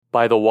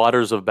By the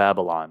Waters of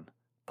Babylon,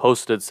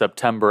 posted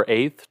September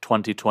 8th,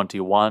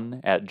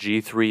 2021 at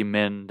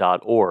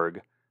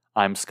g3min.org.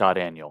 I'm Scott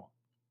Aniol.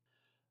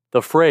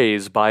 The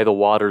phrase, by the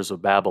waters of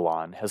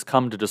Babylon, has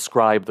come to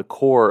describe the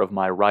core of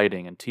my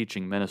writing and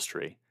teaching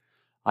ministry.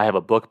 I have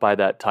a book by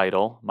that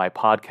title, my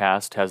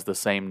podcast has the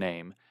same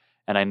name,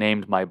 and I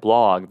named my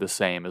blog the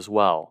same as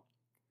well.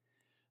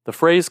 The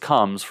phrase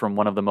comes from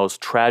one of the most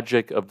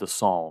tragic of the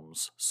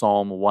Psalms,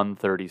 Psalm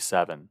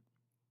 137.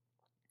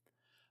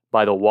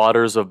 By the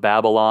waters of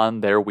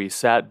Babylon, there we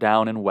sat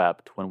down and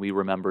wept when we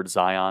remembered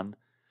Zion.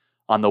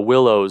 On the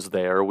willows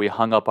there we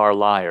hung up our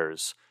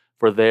lyres,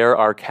 for there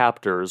our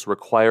captors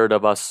required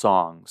of us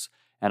songs,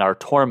 and our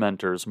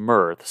tormentors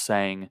mirth,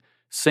 saying,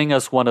 Sing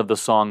us one of the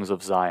songs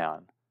of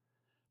Zion.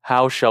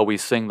 How shall we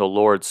sing the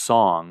Lord's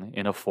song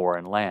in a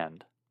foreign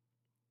land?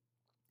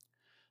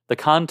 The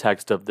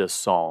context of this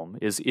psalm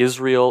is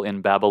Israel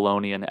in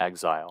Babylonian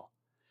exile.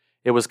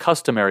 It was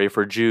customary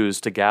for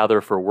Jews to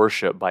gather for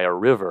worship by a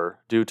river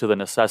due to the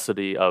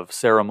necessity of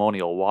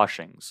ceremonial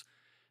washings.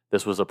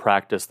 This was a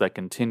practice that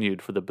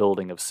continued for the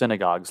building of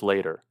synagogues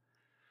later.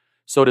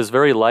 So it is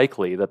very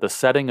likely that the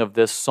setting of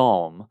this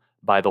psalm,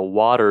 by the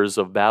waters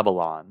of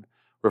Babylon,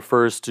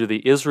 refers to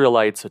the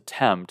Israelites'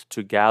 attempt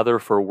to gather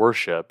for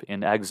worship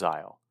in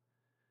exile.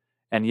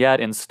 And yet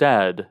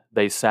instead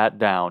they sat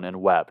down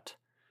and wept.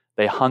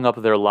 They hung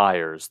up their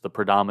lyres, the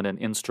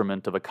predominant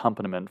instrument of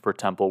accompaniment for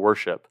temple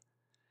worship.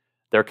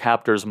 Their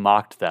captors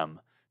mocked them,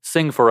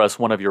 Sing for us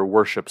one of your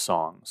worship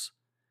songs.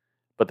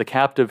 But the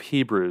captive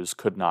Hebrews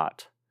could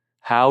not.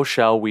 How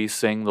shall we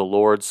sing the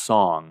Lord's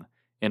song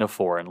in a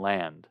foreign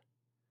land?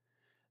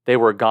 They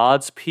were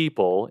God's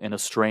people in a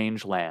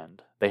strange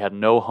land. They had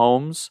no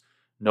homes,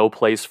 no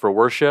place for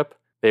worship.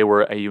 They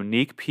were a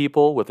unique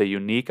people with a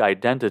unique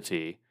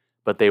identity,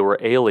 but they were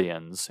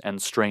aliens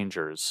and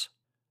strangers.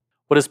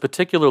 What is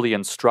particularly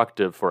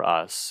instructive for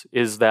us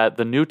is that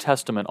the New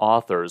Testament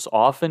authors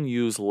often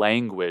use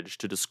language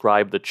to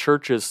describe the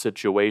church's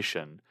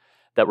situation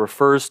that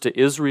refers to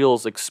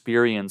Israel's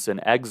experience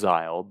in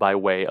exile by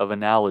way of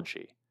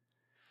analogy.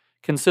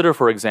 Consider,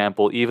 for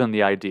example, even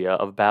the idea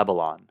of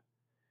Babylon.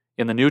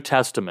 In the New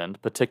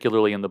Testament,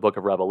 particularly in the book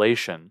of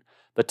Revelation,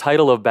 the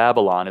title of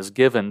Babylon is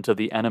given to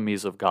the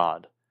enemies of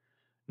God.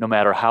 No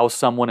matter how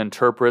someone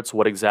interprets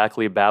what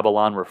exactly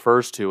Babylon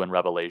refers to in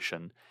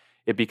Revelation,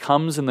 it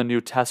becomes in the New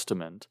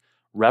Testament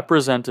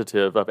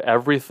representative of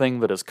everything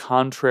that is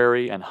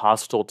contrary and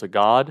hostile to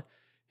God,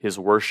 His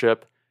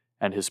worship,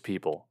 and His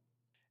people.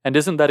 And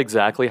isn't that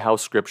exactly how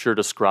Scripture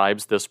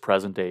describes this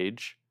present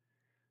age?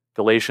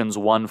 Galatians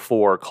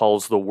 1:4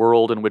 calls the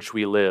world in which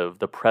we live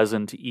the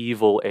present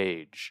evil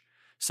age.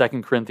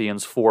 2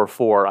 Corinthians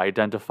 4:4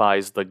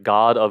 identifies the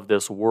God of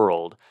this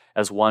world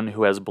as one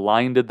who has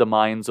blinded the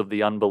minds of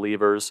the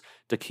unbelievers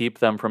to keep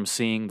them from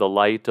seeing the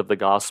light of the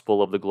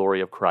gospel of the glory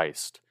of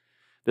Christ.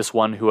 This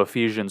one who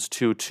Ephesians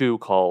 2:2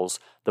 calls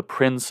the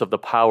prince of the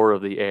power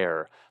of the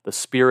air, the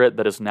spirit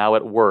that is now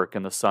at work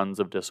in the sons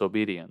of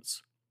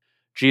disobedience.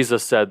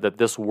 Jesus said that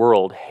this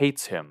world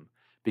hates him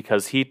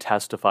because he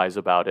testifies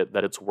about it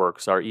that its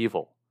works are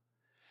evil.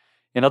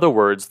 In other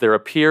words, there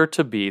appear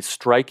to be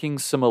striking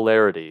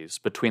similarities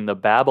between the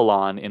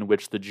Babylon in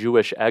which the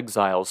Jewish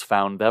exiles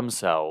found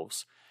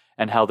themselves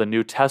and how the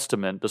New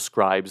Testament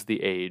describes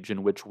the age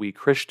in which we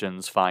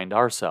Christians find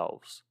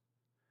ourselves.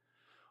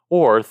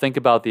 Or think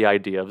about the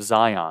idea of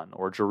Zion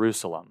or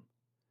Jerusalem.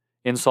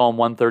 In Psalm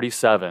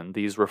 137,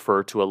 these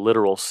refer to a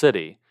literal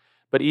city,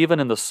 but even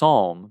in the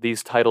psalm,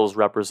 these titles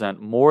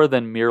represent more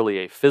than merely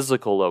a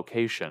physical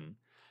location.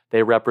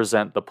 They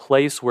represent the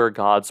place where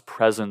God's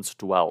presence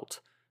dwelt,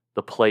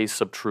 the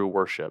place of true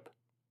worship.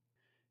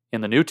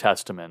 In the New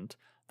Testament,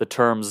 the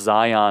terms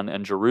Zion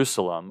and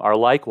Jerusalem are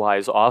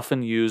likewise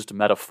often used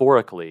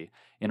metaphorically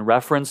in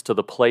reference to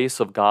the place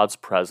of God's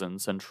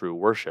presence and true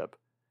worship.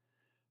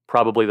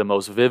 Probably the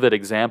most vivid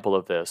example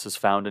of this is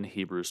found in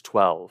Hebrews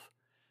 12.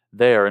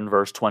 There, in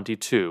verse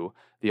 22,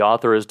 the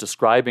author is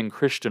describing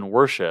Christian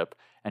worship,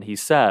 and he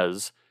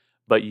says,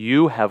 But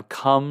you have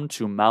come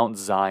to Mount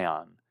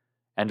Zion,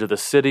 and to the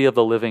city of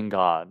the living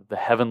God, the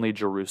heavenly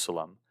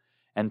Jerusalem,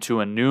 and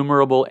to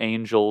innumerable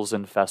angels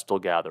in festal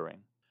gathering.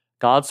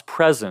 God's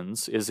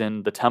presence is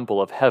in the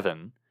temple of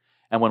heaven,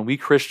 and when we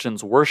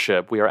Christians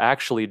worship, we are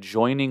actually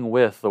joining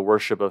with the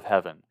worship of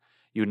heaven,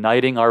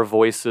 uniting our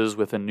voices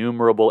with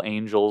innumerable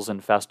angels in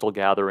festal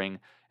gathering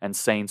and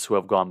saints who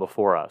have gone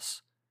before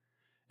us.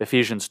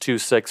 Ephesians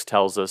 2:6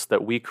 tells us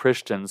that we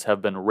Christians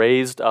have been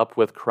raised up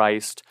with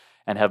Christ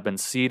and have been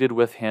seated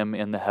with Him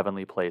in the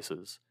heavenly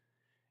places.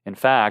 In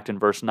fact, in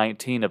verse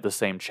 19 of the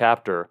same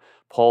chapter,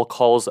 Paul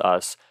calls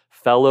us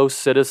fellow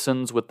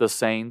citizens with the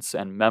saints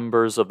and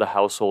members of the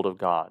household of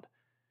God.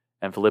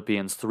 And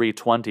Philippians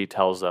 3:20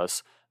 tells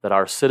us that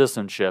our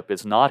citizenship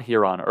is not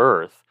here on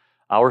earth,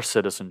 our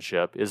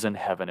citizenship is in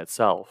heaven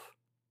itself.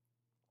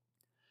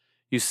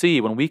 You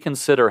see, when we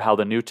consider how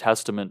the New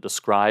Testament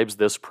describes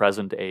this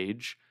present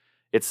age,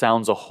 it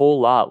sounds a whole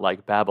lot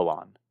like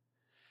Babylon.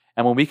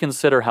 And when we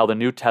consider how the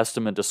New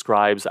Testament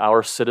describes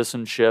our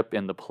citizenship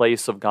in the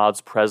place of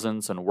God's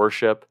presence and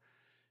worship,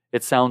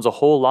 It sounds a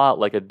whole lot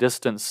like a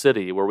distant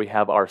city where we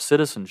have our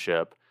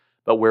citizenship,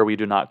 but where we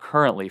do not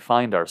currently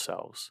find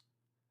ourselves.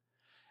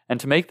 And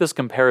to make this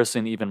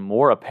comparison even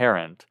more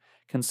apparent,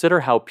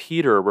 consider how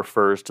Peter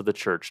refers to the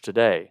church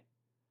today.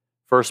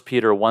 1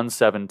 Peter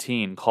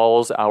 1:17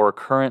 calls our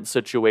current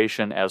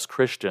situation as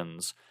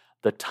Christians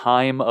the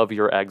time of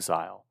your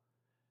exile,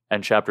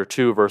 and chapter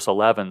 2 verse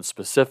 11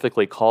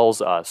 specifically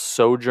calls us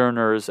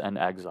sojourners and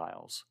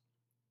exiles.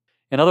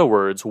 In other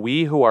words,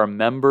 we who are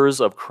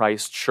members of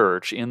Christ's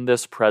church in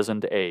this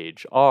present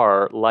age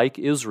are, like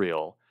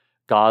Israel,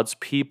 God's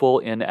people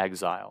in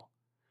exile.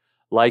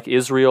 Like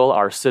Israel,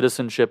 our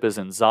citizenship is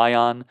in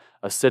Zion,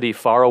 a city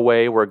far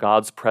away where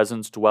God's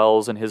presence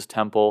dwells in His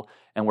temple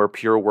and where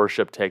pure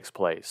worship takes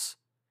place.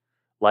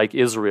 Like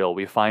Israel,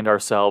 we find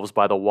ourselves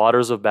by the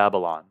waters of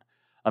Babylon,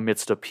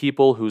 amidst a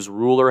people whose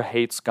ruler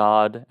hates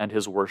God and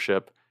His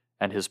worship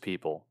and His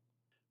people.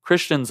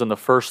 Christians in the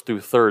 1st through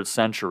 3rd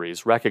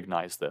centuries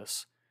recognized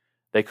this.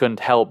 They couldn't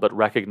help but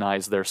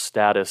recognize their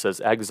status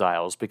as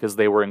exiles because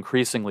they were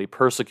increasingly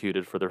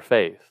persecuted for their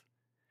faith.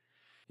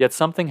 Yet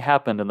something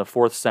happened in the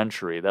 4th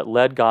century that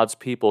led God's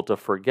people to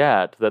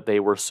forget that they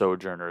were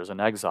sojourners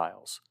and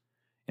exiles.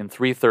 In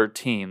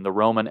 313, the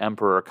Roman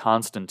Emperor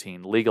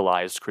Constantine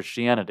legalized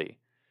Christianity.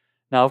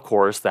 Now, of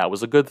course, that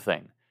was a good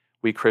thing.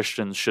 We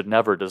Christians should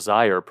never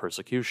desire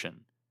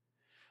persecution.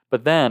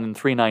 But then, in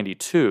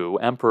 392,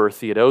 Emperor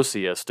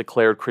Theodosius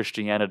declared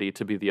Christianity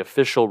to be the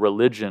official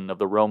religion of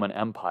the Roman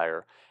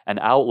Empire and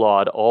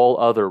outlawed all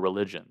other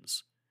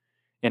religions.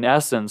 In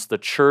essence, the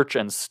church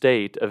and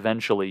state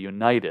eventually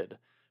united,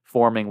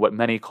 forming what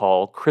many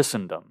call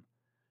Christendom,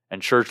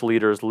 and church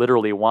leaders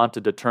literally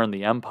wanted to turn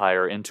the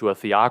empire into a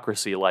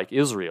theocracy like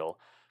Israel,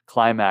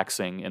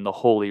 climaxing in the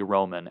Holy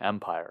Roman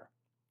Empire.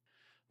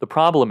 The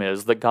problem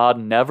is that God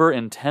never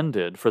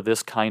intended for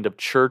this kind of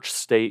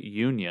church-state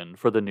union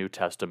for the New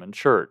Testament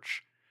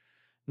church.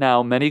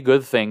 Now, many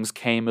good things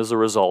came as a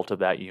result of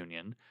that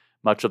union.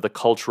 Much of the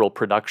cultural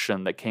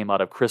production that came out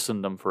of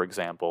Christendom, for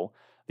example,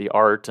 the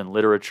art and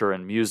literature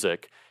and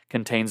music,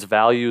 contains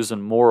values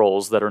and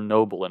morals that are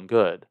noble and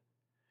good.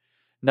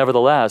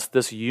 Nevertheless,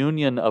 this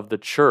union of the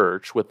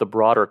church with the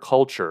broader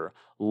culture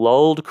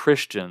lulled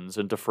Christians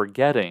into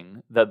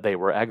forgetting that they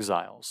were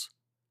exiles.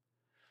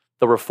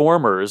 The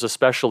Reformers,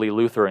 especially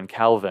Luther and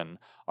Calvin,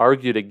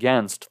 argued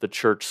against the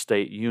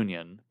church-state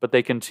union, but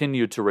they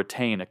continued to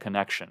retain a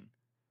connection.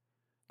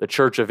 The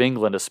Church of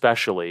England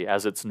especially,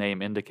 as its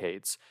name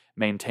indicates,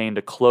 maintained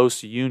a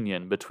close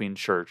union between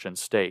church and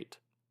state.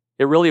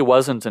 It really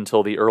wasn't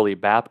until the early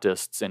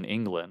Baptists in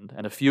England,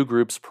 and a few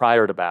groups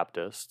prior to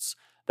Baptists,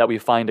 that we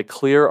find a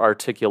clear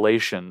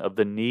articulation of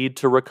the need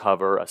to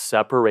recover a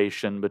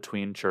separation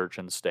between church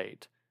and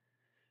state.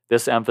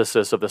 This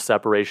emphasis of the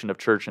separation of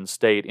church and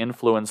state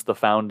influenced the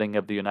founding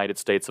of the United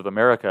States of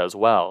America as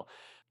well,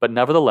 but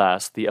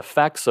nevertheless, the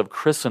effects of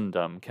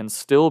Christendom can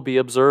still be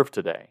observed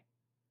today.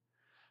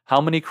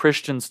 How many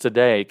Christians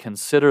today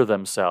consider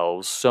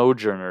themselves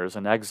sojourners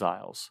and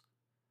exiles?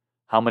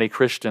 How many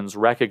Christians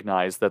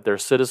recognize that their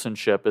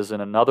citizenship is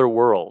in another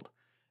world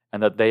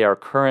and that they are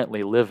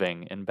currently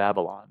living in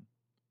Babylon?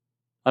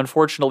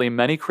 Unfortunately,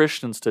 many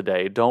Christians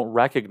today don't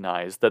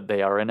recognize that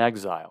they are in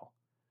exile.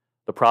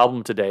 The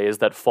problem today is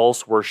that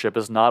false worship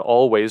is not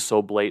always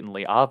so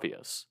blatantly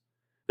obvious.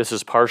 This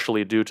is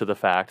partially due to the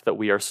fact that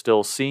we are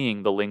still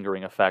seeing the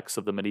lingering effects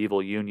of the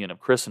medieval union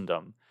of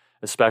Christendom,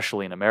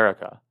 especially in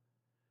America.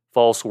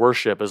 False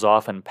worship is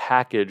often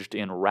packaged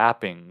in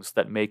wrappings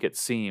that make it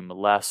seem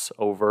less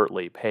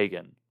overtly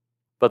pagan.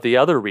 But the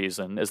other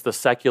reason is the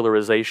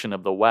secularization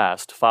of the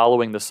West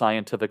following the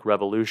scientific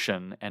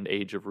revolution and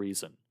Age of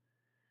Reason.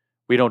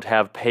 We don't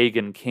have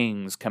pagan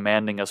kings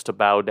commanding us to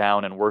bow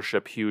down and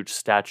worship huge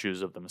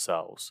statues of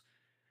themselves.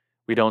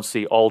 We don't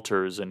see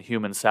altars and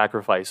human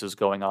sacrifices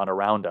going on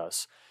around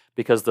us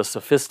because the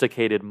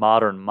sophisticated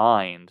modern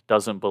mind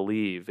doesn't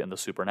believe in the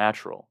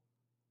supernatural.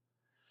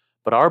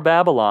 But our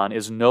Babylon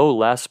is no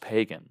less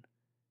pagan.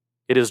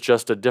 It is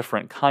just a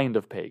different kind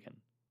of pagan.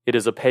 It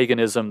is a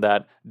paganism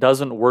that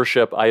doesn't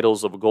worship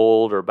idols of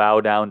gold or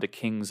bow down to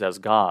kings as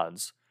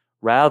gods.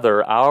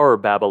 Rather, our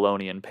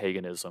Babylonian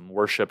paganism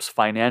worships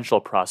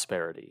financial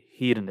prosperity,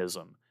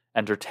 hedonism,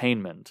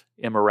 entertainment,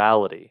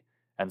 immorality,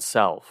 and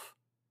self.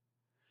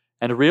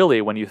 And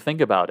really, when you think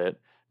about it,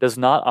 does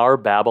not our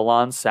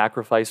Babylon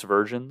sacrifice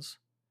virgins?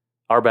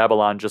 Our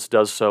Babylon just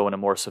does so in a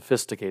more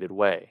sophisticated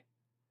way.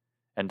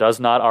 And does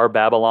not our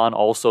Babylon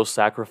also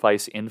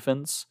sacrifice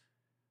infants?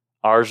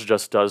 Ours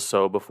just does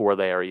so before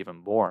they are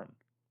even born.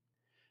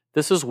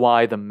 This is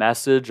why the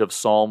message of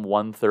Psalm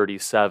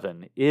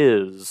 137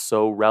 is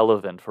so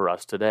relevant for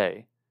us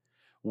today.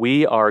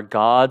 We are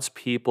God's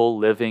people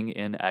living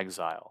in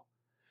exile.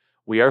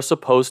 We are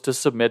supposed to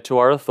submit to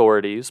our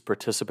authorities,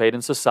 participate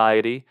in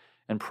society,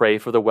 and pray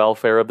for the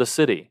welfare of the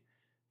city,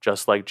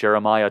 just like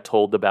Jeremiah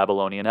told the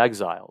Babylonian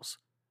exiles.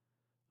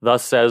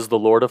 Thus says the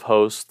Lord of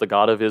hosts, the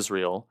God of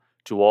Israel,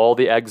 to all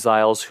the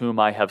exiles whom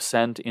I have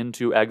sent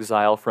into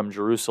exile from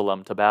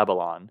Jerusalem to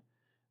Babylon,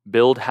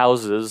 build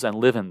houses and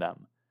live in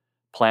them.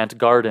 Plant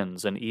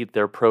gardens and eat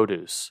their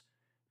produce.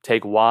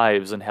 Take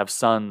wives and have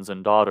sons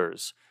and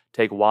daughters.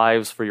 Take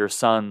wives for your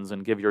sons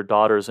and give your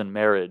daughters in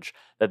marriage,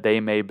 that they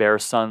may bear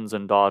sons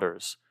and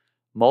daughters.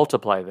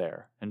 Multiply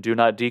there, and do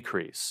not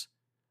decrease.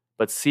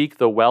 But seek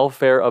the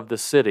welfare of the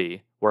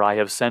city where I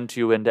have sent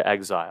you into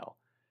exile,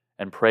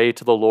 and pray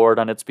to the Lord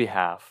on its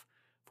behalf,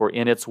 for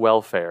in its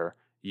welfare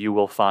you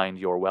will find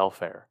your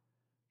welfare.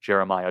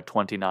 Jeremiah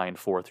 29,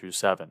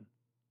 4-7.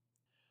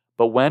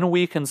 But when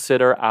we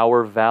consider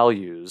our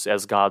values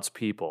as God's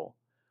people,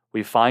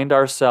 we find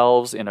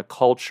ourselves in a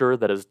culture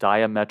that is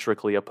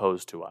diametrically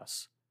opposed to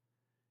us.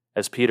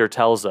 As Peter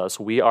tells us,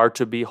 we are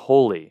to be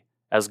holy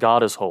as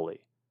God is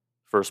holy.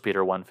 1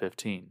 Peter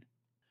 1:15.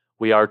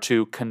 We are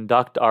to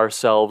conduct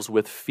ourselves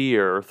with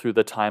fear through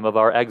the time of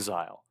our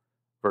exile.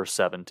 Verse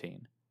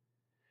 17.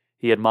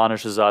 He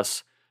admonishes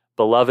us,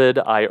 Beloved,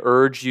 I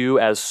urge you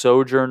as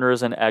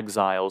sojourners and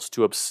exiles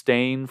to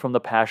abstain from the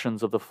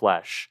passions of the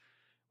flesh,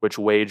 which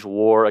wage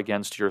war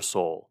against your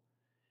soul.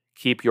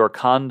 Keep your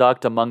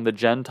conduct among the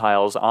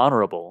Gentiles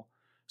honorable,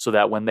 so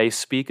that when they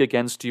speak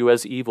against you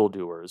as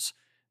evildoers,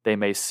 they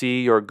may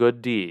see your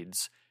good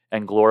deeds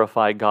and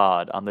glorify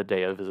God on the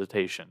day of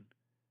visitation.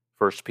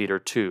 1 Peter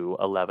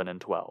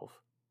 2:11-12.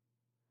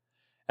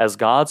 As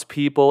God's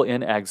people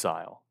in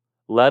exile,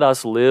 let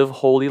us live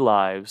holy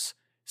lives,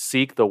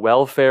 seek the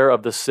welfare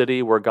of the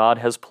city where God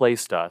has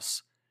placed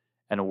us,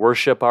 and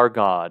worship our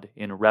God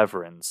in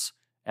reverence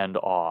and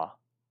awe.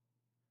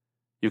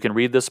 You can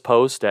read this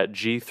post at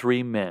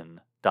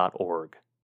g3min.org.